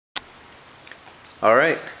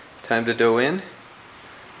Alright, time to dough in.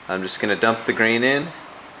 I'm just going to dump the grain in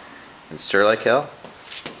and stir like hell.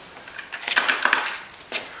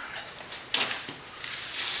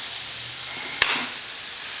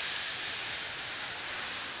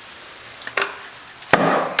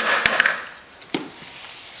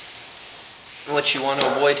 What you want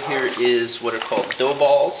to avoid here is what are called dough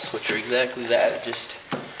balls, which are exactly that, just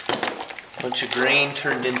a bunch of grain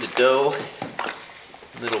turned into dough.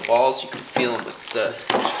 Little balls, you can feel them with the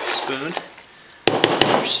spoon.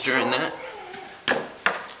 You're stirring that.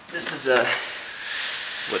 This is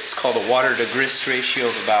what's called a water to grist ratio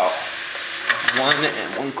of about 1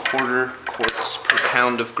 1/4 quarts per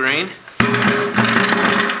pound of grain.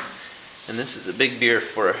 And this is a big beer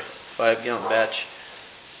for a 5-gallon batch.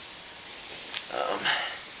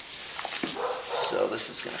 So this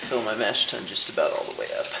is going to fill my mash tun just about all the way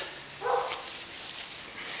up.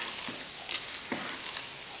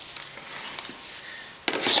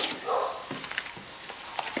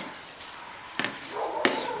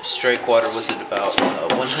 Strike water was at about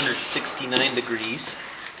 169 degrees.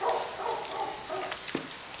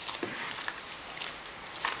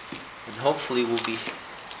 And hopefully we'll be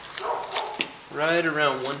right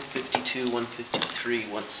around 152, 153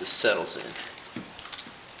 once this settles in.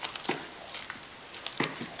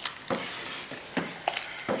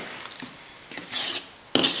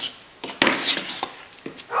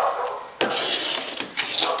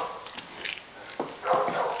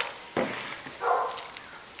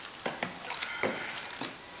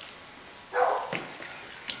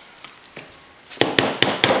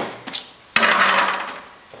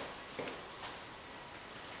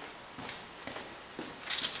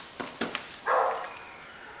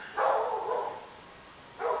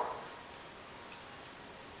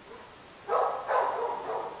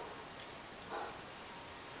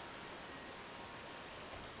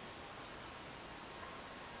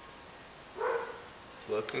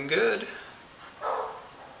 Looking good.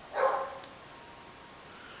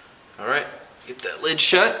 Alright, get that lid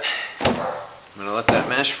shut. I'm going to let that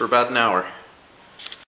mash for about an hour.